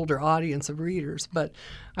for an older audience of readers, but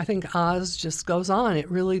I think Oz just goes on.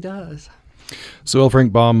 It really does. So L.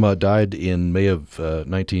 Frank Baum died in May of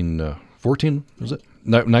 1914, was it?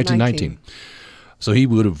 No, 1919. So he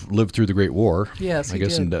would have lived through the Great War. Yes, I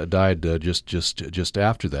guess, did. And died just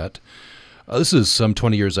after that. This is some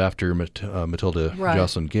 20 years after Matilda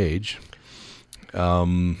Joslyn Gage.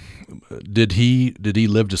 Did he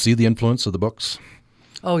live to see the influence of the books?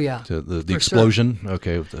 Oh, yeah. The explosion, sure.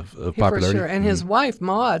 Okay, of popularity. For sure. And his wife,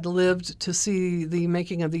 Maude, lived to see the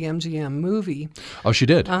making of the MGM movie. Oh, she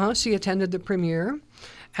did? She attended the premiere.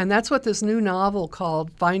 And that's what this new novel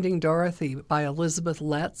called Finding Dorothy by Elizabeth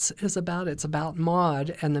Letts is about. It's about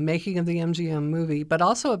Maude and the making of the MGM movie, but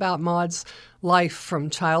also about Maude's life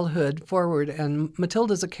from childhood forward. And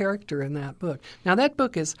Matilda's a character in that book. Now, that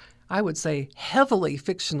book is, I would say, heavily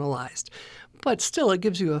fictionalized. But still, it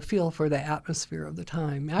gives you a feel for the atmosphere of the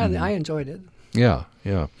time. I enjoyed it. Yeah.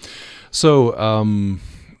 So,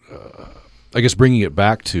 I guess bringing it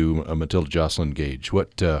back to Matilda Joslyn Gage,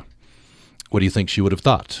 what do you think she would have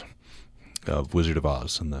thought of Wizard of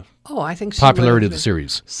Oz and the I think she popularity of the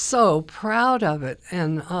series? So proud of it.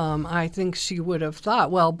 And I think she would have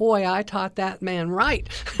thought, well, boy, I taught that man right.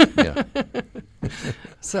 Yeah.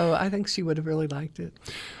 So I think she would have really liked it.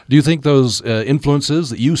 Do you think those influences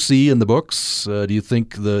that you see in the books, do you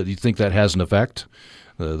think that has an effect?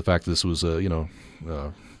 The fact that this was,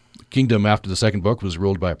 kingdom after the second book was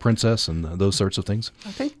ruled by a princess and those sorts of things?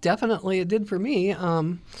 I think definitely it did for me.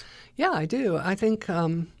 Yeah, I do. I think,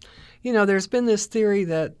 there's been this theory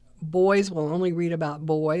that boys will only read about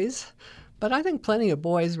boys, but I think plenty of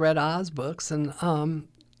boys read Oz books, and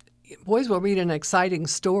boys will read an exciting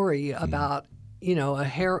story about, a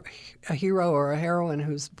hero or a heroine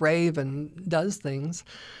who's brave and does things.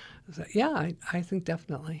 So, yeah, I think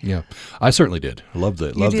definitely. Yeah, I certainly did. Loved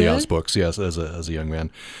the Oz books. Yes, as a young man.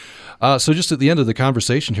 So just at the end of the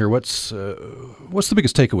conversation here, what's the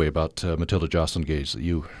biggest takeaway about Matilda Joslyn Gage that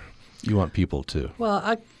you want people to?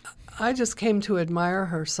 Well, I just came to admire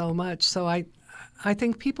her so much. So I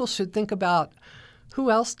think people should think about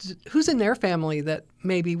who's in their family that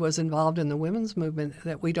maybe was involved in the women's movement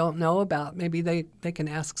that we don't know about. Maybe they can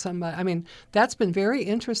ask somebody. I mean, that's been very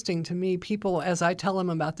interesting to me. People, as I tell them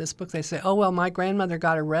about this book, they say, oh, well, my grandmother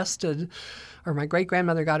got arrested or my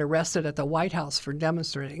great-grandmother got arrested at the White House for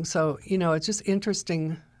demonstrating. So, it's just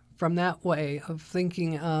interesting from that way of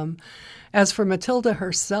thinking. As for Matilda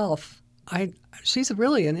herself, she's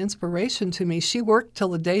really an inspiration to me. She worked till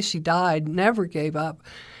the day she died, never gave up.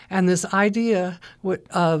 And this idea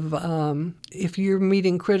of if you're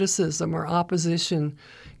meeting criticism or opposition,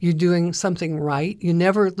 you're doing something right. You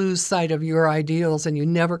never lose sight of your ideals and you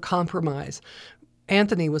never compromise.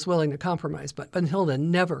 Anthony was willing to compromise, but Matilda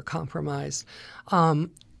never compromised.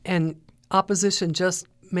 And opposition just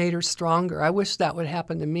made her stronger. I wish that would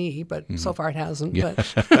happen to me, but so far it hasn't. Yeah,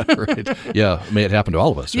 but. Right. Yeah, may it happen to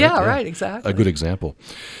all of us. Right? Yeah, right, exactly. A good example.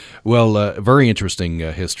 Well, very interesting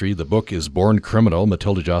history. The book is Born Criminal,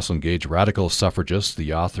 Matilda Joslyn Gage, Radical Suffragist.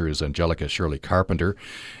 The author is Angelica Shirley Carpenter,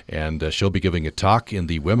 and she'll be giving a talk in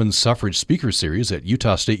the Women's Suffrage Speaker Series at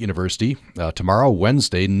Utah State University tomorrow,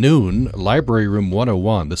 Wednesday, noon, Library Room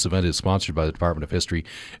 101. This event is sponsored by the Department of History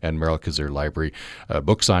and Merrill Kazir Library.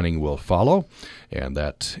 Book signing will follow, and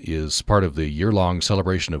that is part of the year-long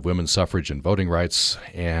celebration of women's suffrage and voting rights,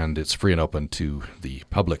 and it's free and open to the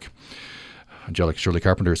public. Angelica Shirley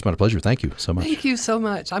Carpenter, it's been a pleasure. Thank you so much. Thank you so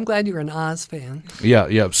much. I'm glad you're an Oz fan.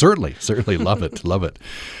 Yeah, certainly. Love it, love it.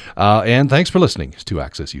 And thanks for listening to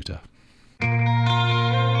Access Utah.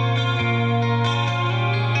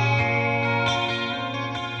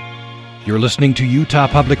 You're listening to Utah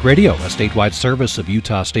Public Radio, a statewide service of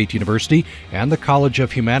Utah State University and the College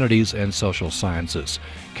of Humanities and Social Sciences.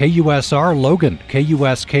 KUSR Logan,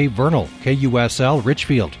 KUSK Vernal, KUSL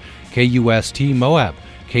Richfield, KUST Moab,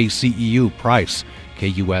 KCEU Price,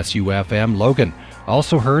 KUSU-FM Logan,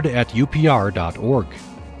 Also heard at upr.org.